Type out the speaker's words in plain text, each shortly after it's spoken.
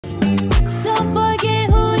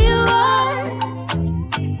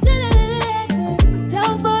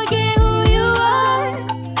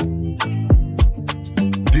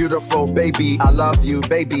beautiful, baby. I love you,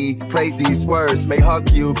 baby. Pray these words may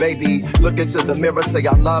hug you, baby. Look into the mirror, say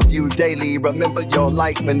I love you daily. Remember your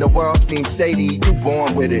light when the world seems shady. You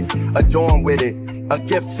born with it, adorned with it. A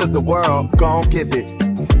gift to the world, gon' give it.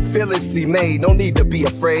 Fearlessly made, no need to be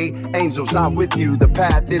afraid. Angels out with you, the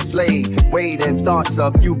path is laid. Waiting thoughts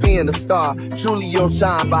of you being a star. Truly you'll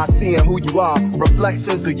shine by seeing who you are.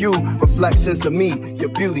 Reflections of you, reflections of me. Your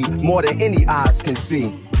beauty more than any eyes can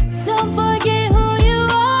see. Don't